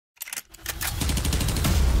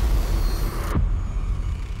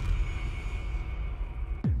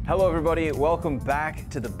Hello everybody, welcome back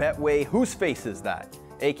to the Betway Whose Face Is That?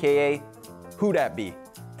 AKA Who Dat Be?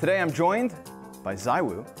 Today I'm joined by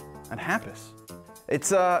ZywOo and Hampus. It's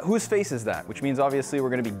Whose Face Is That? Which means obviously we're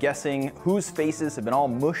going to be guessing whose faces have been all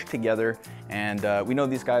mushed together, and we know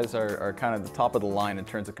these guys are kind of the top of the line in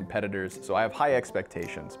terms of competitors, so I have high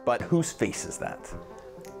expectations. But whose face is that?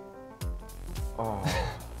 Oh.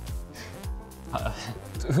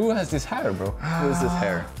 Who has this hair, bro? Who is this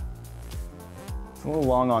hair? It's a little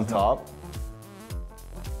long on top.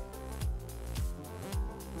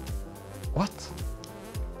 What?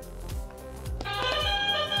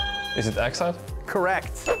 Is it Exile?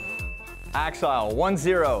 Correct. Exile,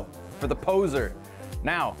 1-0 for the poser.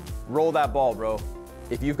 Now, roll that ball, bro.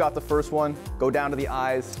 If you've got the first one, go down to the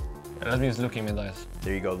eyes. Yeah, that means looking in the eyes.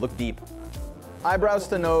 There you go, look deep. Eyebrows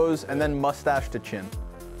to nose, and then mustache to chin.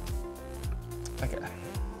 Okay.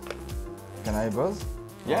 Can I buzz?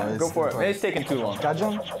 Yeah, go for it. Maybe it's taking too long.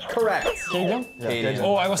 Cajun? Correct. Cajun? Yeah, Cajun.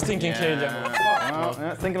 Oh, I was thinking Cajun.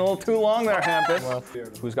 Yeah, thinking a little too long there, Hampus. Well,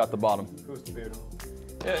 who's got the bottom? Who's the beard?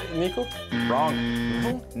 Nico?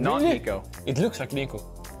 Wrong. Not Really? Nico. It looks like Nico.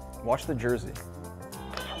 Watch the jersey.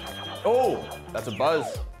 Oh, that's a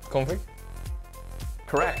buzz. Config?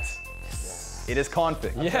 Correct. It is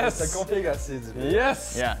config. Yes!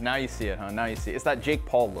 Yes! Yeah, now you see it, huh? Now you see it. It's that Jake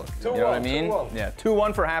Paul look. You know what I 2-1, mean? 2-1. Yeah,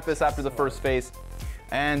 2-1 for Hampus after the first face.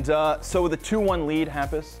 And so with a 2-1 lead,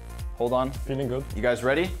 Hampus, hold on. Feeling good. You guys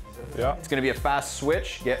ready? Yeah. It's gonna be a fast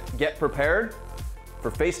switch. Get prepared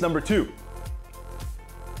for face number 2.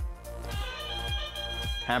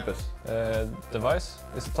 Hampus. Device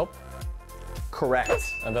is the top.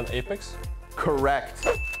 Correct. And then Apex. Correct.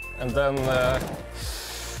 And then...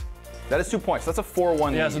 That is 2 points. That's a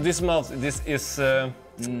 4-1 yeah, lead. so this month, this is...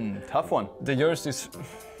 Tough one. the jersey is...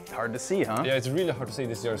 Hard to see, huh? Yeah, it's really hard to see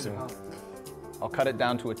this jersey. I'll cut it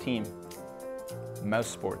down to a team. Mouse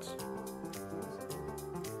Sports.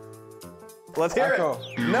 Let's hear Echo.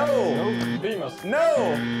 it. No. Beamos.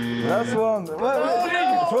 No. Last one.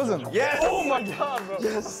 Frozen. Yes. Oh my god, bro.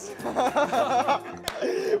 Yes.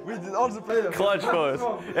 We did also play them. Clutch pose.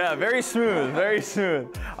 Yeah, very smooth, very smooth.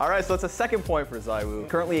 All right, so it's a second point for ZywOo.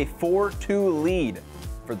 Currently a 4-2 lead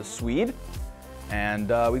for the Swede. And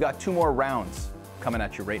we got 2 more rounds coming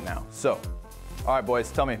at you right now. So, all right, boys,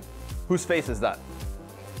 tell me, whose face is that?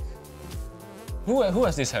 Who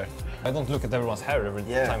has this hair? I don't look at everyone's hair every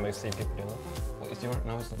Yeah. time I see people, you know? What, is your...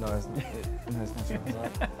 No, it's not. No, it's not. No, it's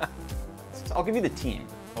not. I'll give you the team.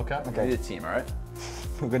 Okay. I'll give you the team, all right?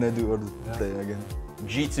 We're gonna do all the play again.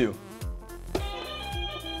 G2.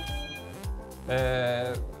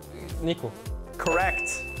 Nico. Correct.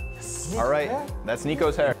 All right, that's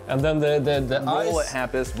Nico's hair. And then the Roll eyes. it,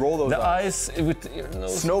 Hampus. Roll those The eyes. eyes with your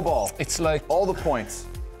nose. Snowball. It's like All the points.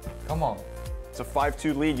 Come on. It's a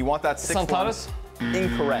 5-2 lead. You want that 6-1? Santares?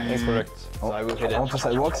 Incorrect. Incorrect. ZywOo hit I want it. to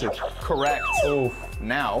say walks it. Correct. Oh.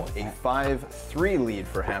 Now, a 5-3 lead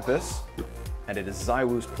for Hampus. And it is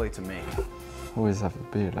ZywOo's play to make. Who is have a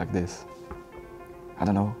beard like this? I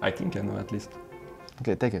don't know. I think I know at least.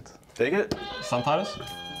 Okay, take it. Take it. Santares?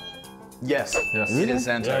 Yes. Yes. It is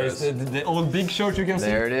Yeah, it's Santares. the old big shirt you can see.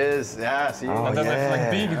 There it is. Yeah, see? Oh, And then yeah.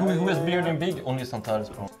 like big, who has beard and big? Only Santares,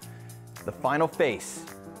 bro. The final face.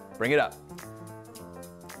 Bring it up.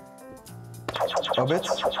 Hobbit?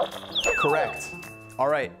 Correct. All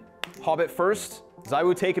right. Hobbit first.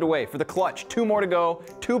 ZywOo, take it away for the clutch. 2 more to go.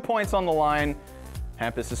 2 points on the line.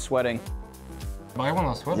 Hampus is sweating. Buy one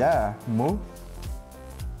as well. Yeah. Move?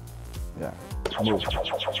 Yeah. Move.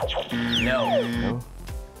 No. No.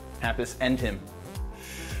 Hampus, end him.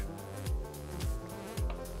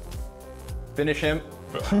 Finish him.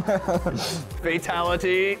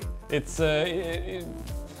 Fatality. It's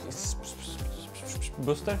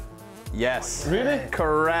Buster? Yes. Really?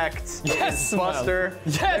 Correct. Yes, Buster.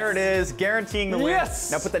 Yes. There it is, guaranteeing the win.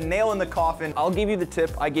 Yes. Now put the nail in the coffin. I'll give you the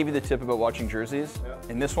tip. I gave you the tip about watching jerseys. Yeah.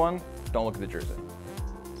 In this one, don't look at the jersey.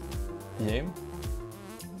 Game?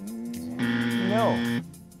 No.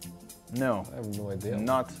 No. I have no idea.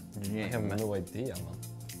 Not I Jim. have no idea, man.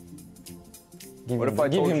 What if I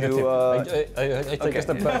told him you, the tip. I take okay. a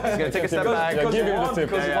step back. He's gonna take a step back. Yeah, give him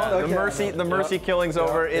the tip. The mercy killing's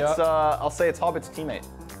over. It's I'll say it's Hobbit's teammate.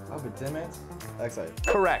 Hobbit teammate? Excited.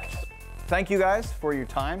 Correct. Thank you guys for your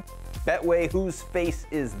time. Betway, whose face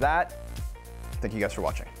is that? Thank you guys for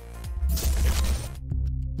watching.